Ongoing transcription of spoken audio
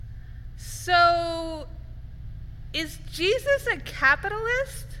So, is Jesus a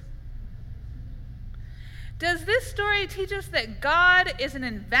capitalist? Does this story teach us that God is an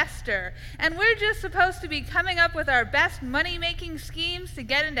investor and we're just supposed to be coming up with our best money-making schemes to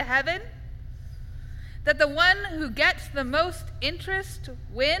get into heaven? That the one who gets the most interest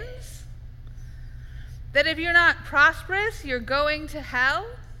wins? That if you're not prosperous, you're going to hell?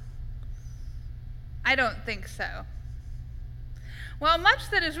 I don't think so. While much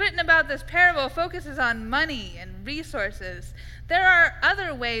that is written about this parable focuses on money and resources, there are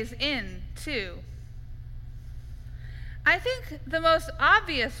other ways in, too. I think the most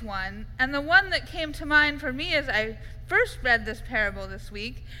obvious one, and the one that came to mind for me as I first read this parable this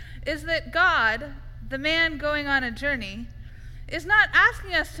week, is that God, the man going on a journey, is not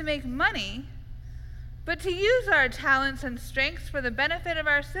asking us to make money, but to use our talents and strengths for the benefit of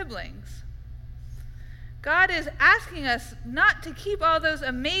our siblings. God is asking us not to keep all those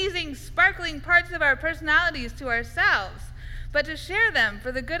amazing, sparkling parts of our personalities to ourselves, but to share them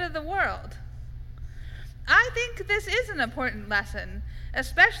for the good of the world. I think this is an important lesson,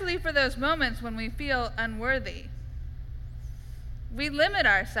 especially for those moments when we feel unworthy. We limit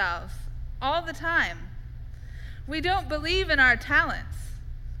ourselves all the time. We don't believe in our talents.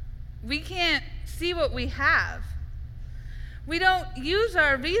 We can't see what we have. We don't use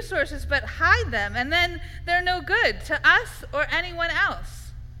our resources but hide them, and then they're no good to us or anyone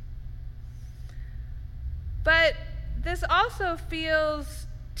else. But this also feels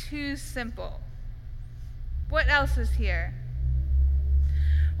too simple. What else is here?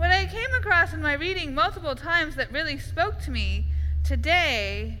 What I came across in my reading multiple times that really spoke to me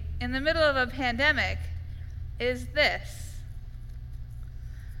today in the middle of a pandemic is this.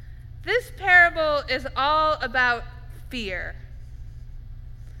 This parable is all about fear.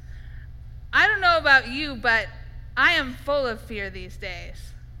 I don't know about you, but I am full of fear these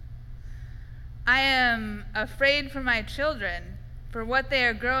days. I am afraid for my children, for what they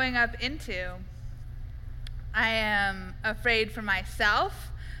are growing up into. I am afraid for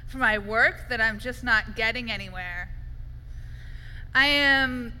myself, for my work, that I'm just not getting anywhere. I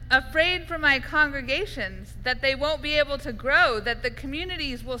am afraid for my congregations, that they won't be able to grow, that the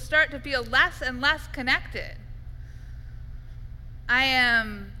communities will start to feel less and less connected. I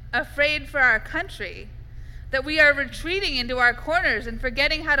am afraid for our country, that we are retreating into our corners and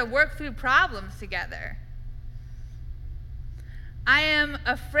forgetting how to work through problems together. I am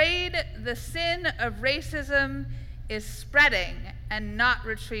afraid the sin of racism is spreading and not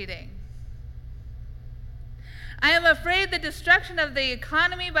retreating. I am afraid the destruction of the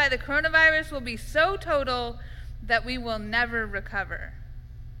economy by the coronavirus will be so total that we will never recover.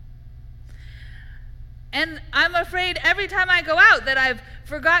 And I'm afraid every time I go out that I've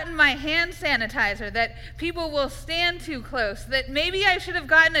forgotten my hand sanitizer, that people will stand too close, that maybe I should have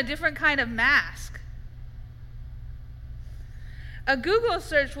gotten a different kind of mask. A Google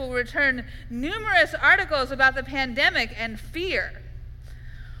search will return numerous articles about the pandemic and fear.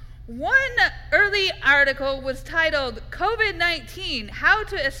 One early article was titled, "COVID-19, How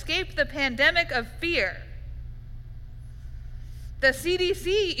to Escape the Pandemic of Fear." The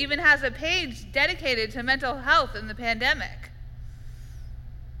CDC even has a page dedicated to mental health in the pandemic.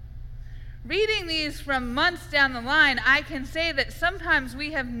 Reading these from months down the line, I can say that sometimes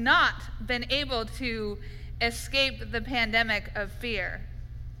we have not been able to escape the pandemic of fear.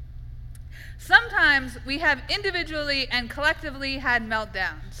 Sometimes we have individually and collectively had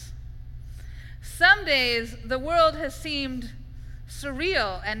meltdowns. Some days the world has seemed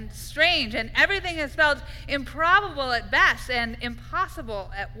surreal and strange, and everything has felt improbable at best and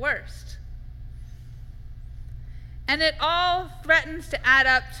impossible at worst. And it all threatens to add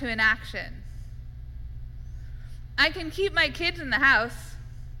up to inaction. I can keep my kids in the house,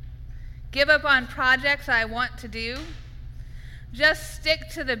 give up on projects I want to do, just stick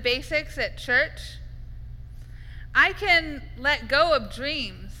to the basics at church. I can let go of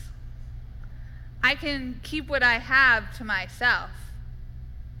dreams. I can keep what I have to myself.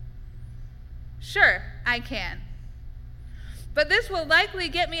 Sure, I can. But this will likely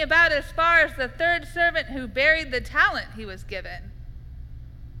get me about as far as the third servant who buried the talent he was given.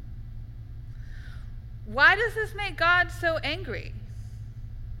 Why does this make God so angry?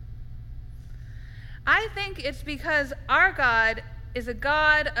 I think it's because our God is a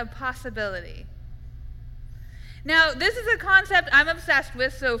God of possibility. Now, this is a concept I'm obsessed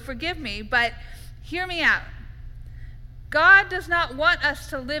with, so forgive me, but hear me out. God does not want us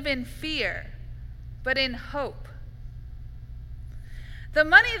to live in fear, but in hope. The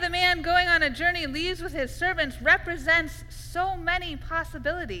money the man going on a journey leaves with his servants represents so many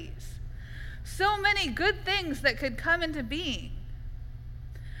possibilities, so many good things that could come into being.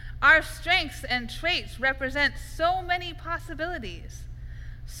 Our strengths and traits represent so many possibilities,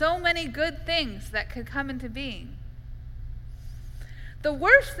 so many good things that could come into being. The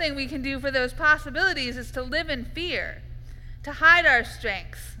worst thing we can do for those possibilities is to live in fear, to hide our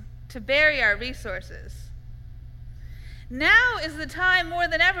strengths, to bury our resources. Now is the time more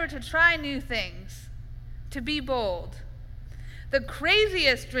than ever to try new things, to be bold. The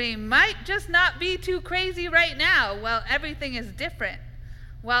craziest dream might just not be too crazy right now while everything is different,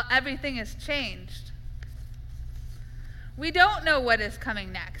 while everything is changed. We don't know what is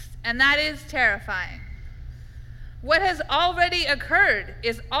coming next, and that is terrifying. What has already occurred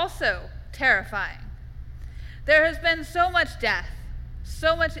is also terrifying. There has been so much death,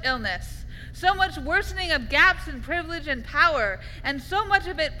 so much illness, so much worsening of gaps in privilege and power, and so much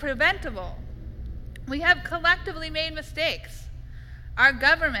of it preventable. We have collectively made mistakes. Our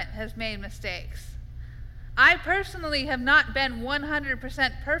government has made mistakes. I personally have not been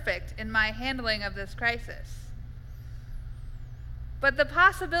 100% perfect in my handling of this crisis. But the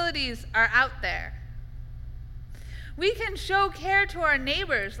possibilities are out there. We can show care to our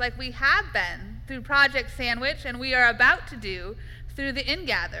neighbors like we have been through Project Sandwich, and we are about to do through the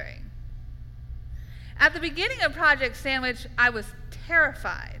ingathering. At the beginning of Project Sandwich, I was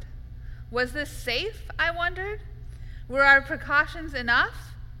terrified. Was this safe, I wondered? Were our precautions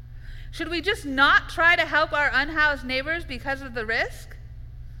enough? Should we just not try to help our unhoused neighbors because of the risk?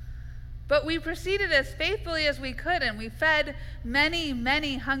 But we proceeded as faithfully as we could, and we fed many,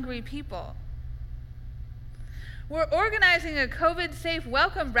 many hungry people. We're organizing a COVID-safe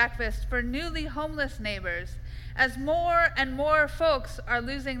welcome breakfast for newly homeless neighbors as more and more folks are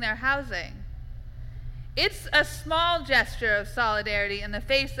losing their housing. It's a small gesture of solidarity in the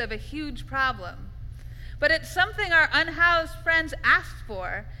face of a huge problem, but it's something our unhoused friends asked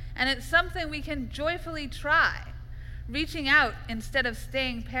for, and it's something we can joyfully try, reaching out instead of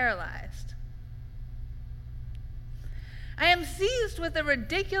staying paralyzed. I am seized with a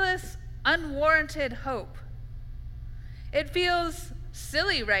ridiculous, unwarranted hope. It feels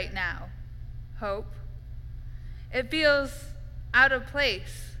silly right now, hope. It feels out of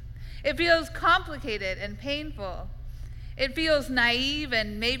place. It feels complicated and painful. It feels naive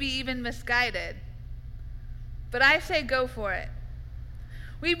and maybe even misguided. But I say go for it.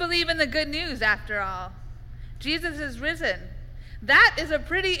 We believe in the good news, after all. Jesus is risen. That is a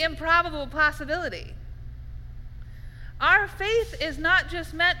pretty improbable possibility. Our faith is not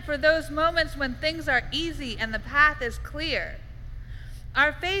just meant for those moments when things are easy and the path is clear.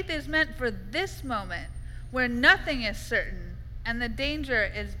 Our faith is meant for this moment where nothing is certain and the danger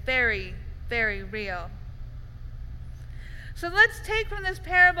is very, very real. So let's take from this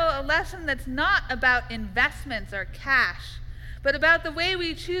parable a lesson that's not about investments or cash, but about the way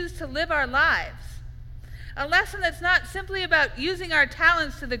we choose to live our lives. A lesson that's not simply about using our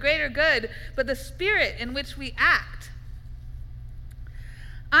talents to the greater good, but the spirit in which we act.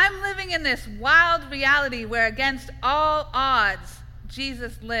 I'm living in this wild reality where against all odds,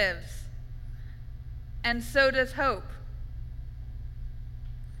 Jesus lives. And so does hope.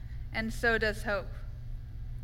 And so does hope.